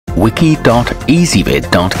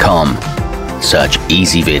wiki.ezvid.com. Search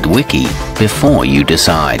Ezvid Wiki before you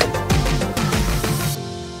decide.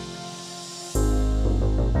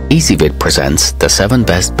 Ezvid presents the 7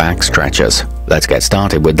 best back stretchers. Let's get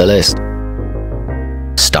started with the list.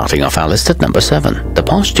 Starting off our list at number 7, the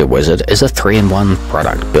Posture Wizard is a 3-in-1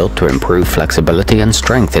 product built to improve flexibility and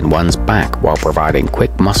strength in one's back while providing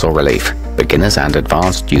quick muscle relief. Beginners and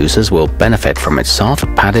advanced users will benefit from its soft,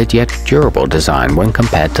 padded yet durable design when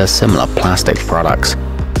compared to similar plastic products.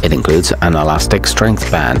 It includes an elastic strength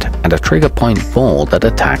band and a trigger point ball that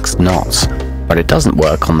attacks knots, but it doesn't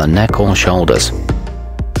work on the neck or shoulders.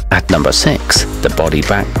 At number 6, the Body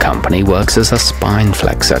Back Company works as a spine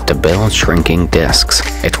flexor to build shrinking discs.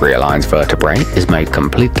 It realigns vertebrae, is made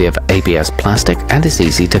completely of ABS plastic, and is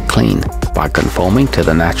easy to clean. By conforming to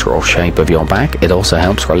the natural shape of your back, it also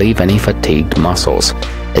helps relieve any fatigued muscles.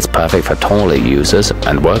 It's perfect for taller users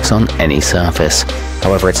and works on any surface.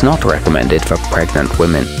 However, it's not recommended for pregnant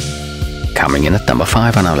women. Coming in at number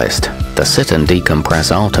 5 on our list, the Sit and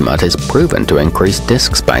Decompress Ultimate is proven to increase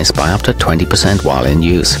disc space by up to 20% while in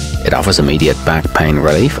use. It offers immediate back pain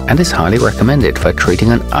relief and is highly recommended for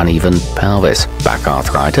treating an uneven pelvis, back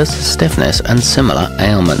arthritis, stiffness, and similar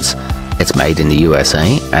ailments. It's made in the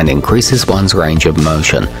USA and increases one's range of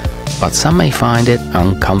motion, but some may find it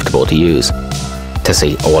uncomfortable to use. To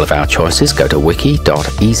see all of our choices, go to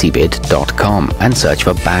wiki.ezvid.com and search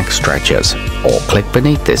for back stretchers, or click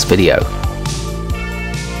beneath this video.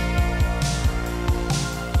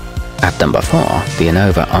 At number 4, the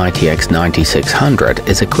Innova ITX 9600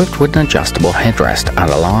 is equipped with an adjustable headrest and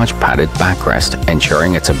a large padded backrest,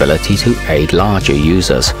 ensuring its ability to aid larger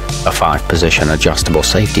users. A 5-position adjustable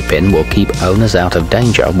safety pin will keep owners out of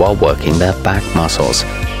danger while working their back muscles.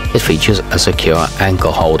 It features a secure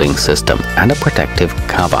ankle holding system and a protective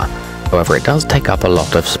cover. However, it does take up a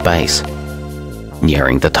lot of space.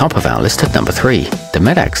 Nearing the top of our list at number 3, the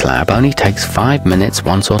medex lab only takes 5 minutes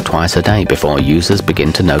once or twice a day before users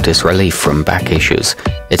begin to notice relief from back issues.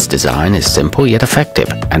 Its design is simple yet effective,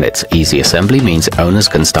 and its easy assembly means owners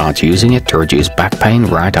can start using it to reduce back pain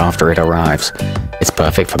right after it arrives. It's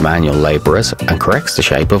perfect for manual laborers and corrects the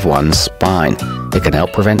shape of one's spine. It can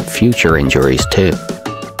help prevent future injuries too.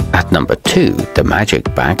 At number 2, the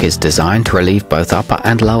Magic Back is designed to relieve both upper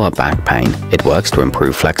and lower back pain. It works to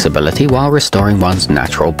improve flexibility while restoring one's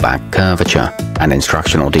natural back curvature. An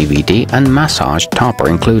instructional DVD and massage top are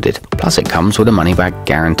included, plus it comes with a money-back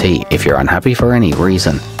guarantee if you're unhappy for any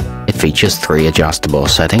reason. It features 3 adjustable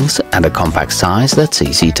settings and a compact size that's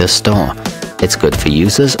easy to store. It's good for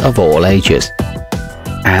users of all ages.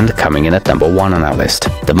 And coming in at number 1 on our list,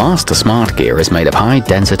 the Master Smart Gear is made of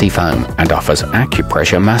high-density foam and offers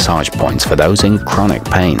acupressure massage points for those in chronic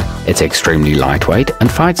pain. It's extremely lightweight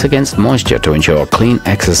and fights against moisture to ensure clean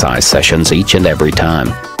exercise sessions each and every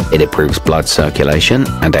time. It improves blood circulation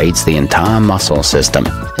and aids the entire muscle system.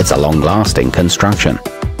 It's a long-lasting construction.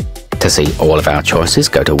 To see all of our choices,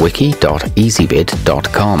 go to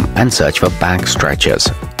wiki.ezvid.com and search for back stretchers,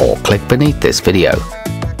 or click beneath this video.